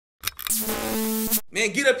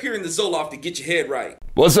Man, get up here in the Loft and get your head right.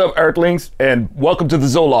 What's up, Earthlings, and welcome to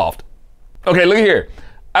the Loft. Okay, look here.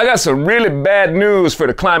 I got some really bad news for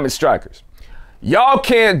the climate strikers. Y'all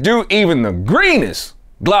can't do even the greenest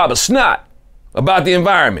glob of snot about the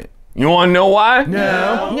environment. You wanna know why?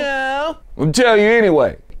 No. I'll tell you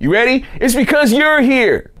anyway. You ready? It's because you're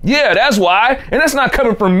here. Yeah, that's why. And that's not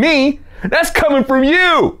coming from me. That's coming from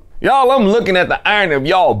you. Y'all, I'm looking at the irony of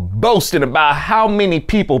y'all boasting about how many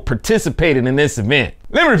people participated in this event.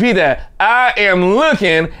 Let me repeat that. I am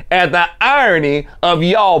looking at the irony of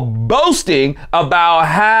y'all boasting about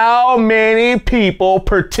how many people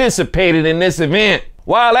participated in this event,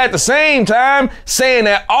 while at the same time saying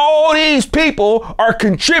that all these people are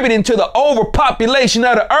contributing to the overpopulation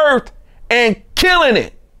of the earth and killing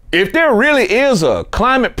it. If there really is a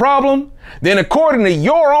climate problem, then according to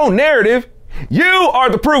your own narrative, you are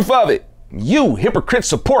the proof of it. You hypocrites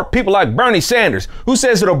support people like Bernie Sanders, who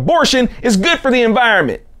says that abortion is good for the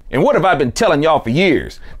environment. And what have I been telling y'all for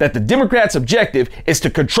years? That the Democrats' objective is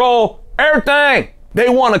to control everything. They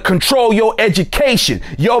want to control your education,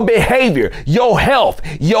 your behavior, your health,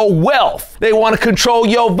 your wealth. They want to control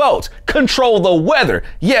your votes, control the weather.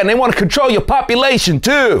 Yeah, and they want to control your population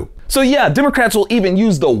too. So yeah, Democrats will even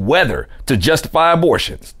use the weather to justify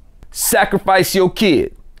abortions. Sacrifice your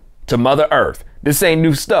kid to Mother Earth. This ain't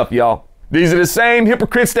new stuff, y'all. These are the same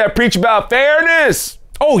hypocrites that preach about fairness.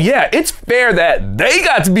 Oh yeah, it's fair that they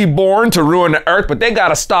got to be born to ruin the earth, but they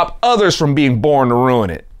gotta stop others from being born to ruin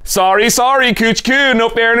it. Sorry, Cooch Coo, no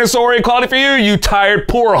fairness or equality for you, you tired,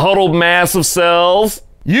 poor, huddled mass of cells.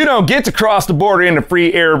 You don't get to cross the border into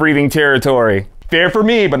free air-breathing territory. Fair for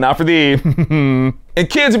me, but not for thee. And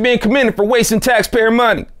kids are being commended for wasting taxpayer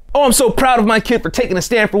money. Oh, I'm so proud of my kid for taking a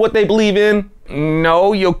stand for what they believe in.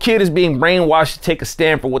 No, your kid is being brainwashed to take a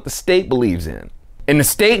stand for what the state believes in. And the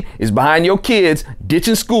state is behind your kids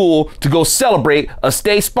ditching school to go celebrate a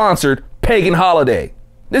state-sponsored pagan holiday.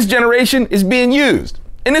 This generation is being used,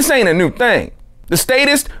 and this ain't a new thing. The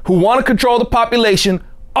statists who want to control the population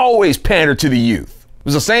always pander to the youth. It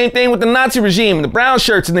was the same thing with the Nazi regime and the brown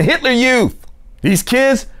shirts and the Hitler youth. These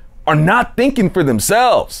kids are not thinking for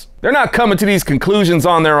themselves. They're not coming to these conclusions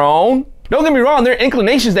on their own. Don't get me wrong, there are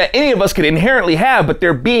inclinations that any of us could inherently have, but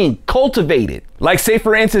they're being cultivated. Like, say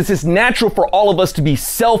for instance, it's natural for all of us to be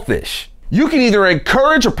selfish. You can either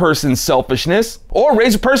encourage a person's selfishness or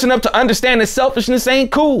raise a person up to understand that selfishness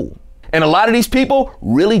ain't cool. And a lot of these people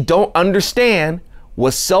really don't understand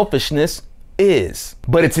what selfishness is,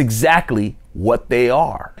 but it's exactly what they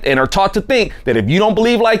are, and are taught to think that if you don't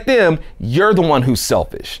believe like them, you're the one who's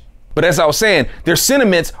selfish. But as I was saying, their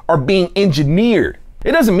sentiments are being engineered.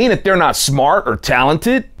 It doesn't mean that they're not smart or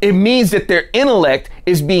talented. It means that their intellect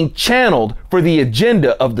is being channeled for the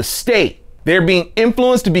agenda of the state. They're being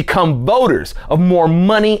influenced to become voters of more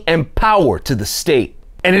money and power to the state.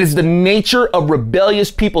 And it is the nature of rebellious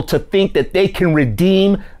people to think that they can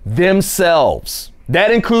redeem themselves. That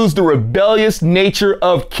includes the rebellious nature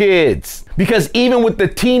of kids. Because even with the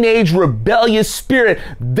teenage rebellious spirit,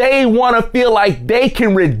 they want to feel like they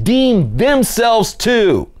can redeem themselves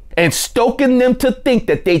too. And stoking them to think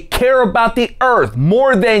that they care about the earth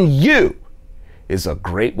more than you is a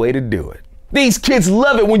great way to do it. These kids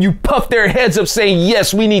love it when you puff their heads up saying,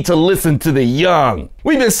 yes, we need to listen to the young.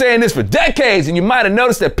 We've been saying this for decades, and you might have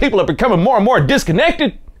noticed that people are becoming more and more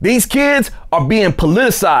disconnected. These kids are being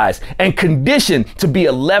politicized and conditioned to be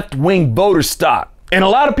a left-wing voter stock. And a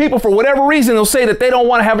lot of people, for whatever reason, they'll say that they don't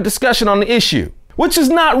want to have a discussion on the issue, which is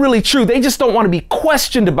not really true. They just don't want to be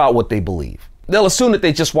questioned about what they believe. They'll assume that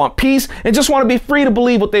they just want peace and just want to be free to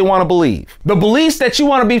believe what they want to believe. The beliefs that you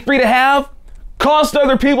want to be free to have cost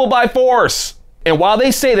other people by force. And while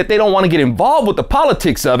they say that they don't want to get involved with the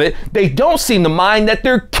politics of it, they don't seem to mind that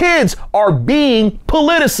their kids are being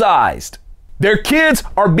politicized. Their kids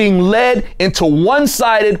are being led into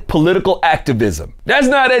one-sided political activism. That's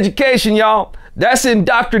not education, y'all. That's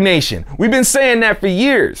indoctrination. We've been saying that for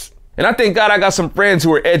years. And I thank God I got some friends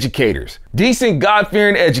who are educators. Decent,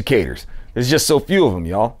 God-fearing educators. There's just so few of them,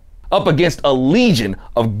 y'all. Up against a legion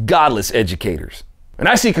of godless educators. And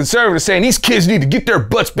I see conservatives saying these kids need to get their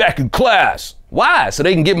butts back in class. Why? So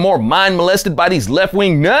they can get more mind molested by these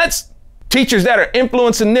left-wing nuts? Teachers that are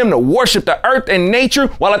influencing them to worship the earth and nature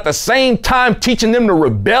while at the same time teaching them to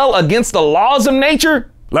rebel against the laws of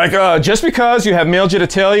nature? Like, just because you have male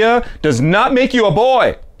genitalia does not make you a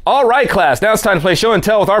boy. All right, class, now it's time to play show and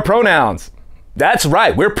tell with our pronouns. That's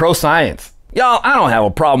right, we're pro-science. Y'all, I don't have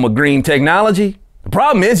a problem with green technology. The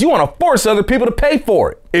problem is you want to force other people to pay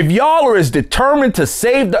for it. If y'all are as determined to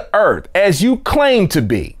save the earth as you claim to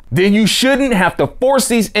be, then you shouldn't have to force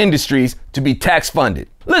these industries to be tax funded.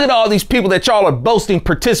 Look at all these people that y'all are boasting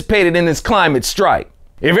participated in this climate strike.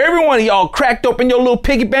 If every one of y'all cracked open your little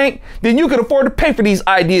piggy bank, then you could afford to pay for these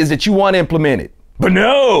ideas that you want implemented. But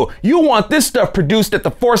no, you want this stuff produced at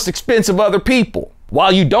the forced expense of other people,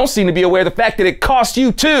 while you don't seem to be aware of the fact that it costs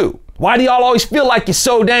you too. Why do y'all always feel like you're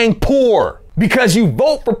so dang poor? Because you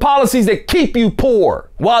vote for policies that keep you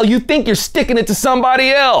poor, while you think you're sticking it to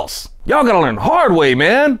somebody else. Y'all gotta learn the hard way,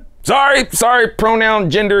 man. Sorry,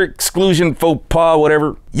 pronoun, gender, exclusion, faux pas,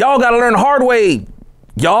 whatever. Y'all gotta learn the hard way,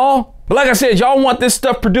 y'all. But like I said, y'all want this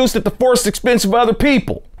stuff produced at the forced expense of other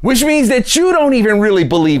people, which means that you don't even really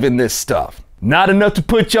believe in this stuff. Not enough to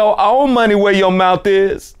put your own money where your mouth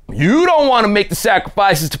is. You don't want to make the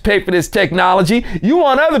sacrifices to pay for this technology. You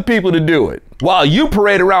want other people to do it, while you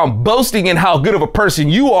parade around boasting in how good of a person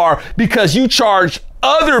you are because you charge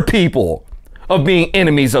other people of being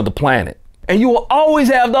enemies of the planet. And you will always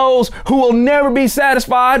have those who will never be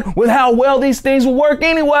satisfied with how well these things will work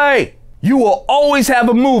anyway. You will always have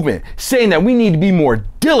a movement saying that we need to be more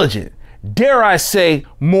diligent, dare I say,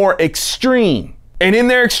 more extreme. And in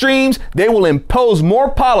their extremes, they will impose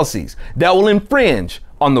more policies that will infringe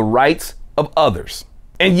on the rights of others.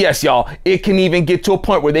 And yes, y'all, it can even get to a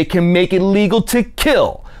point where they can make it legal to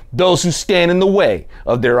kill those who stand in the way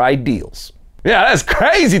of their ideals. Yeah, that's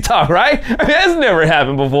crazy talk, right? I mean, that's never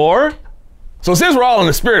happened before. So since we're all in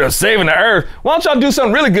the spirit of saving the earth, why don't y'all do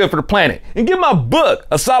something really good for the planet and give my book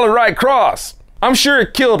a solid right cross? I'm sure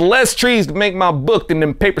it killed less trees to make my book than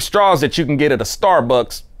them paper straws that you can get at a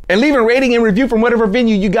Starbucks. And leave a rating and review from whatever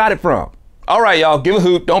venue you got it from. All right, y'all, give a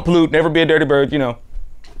hoot, don't pollute, never be a dirty bird, you know.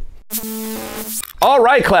 All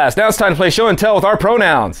right, class, now it's time to play show and tell with our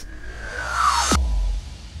pronouns.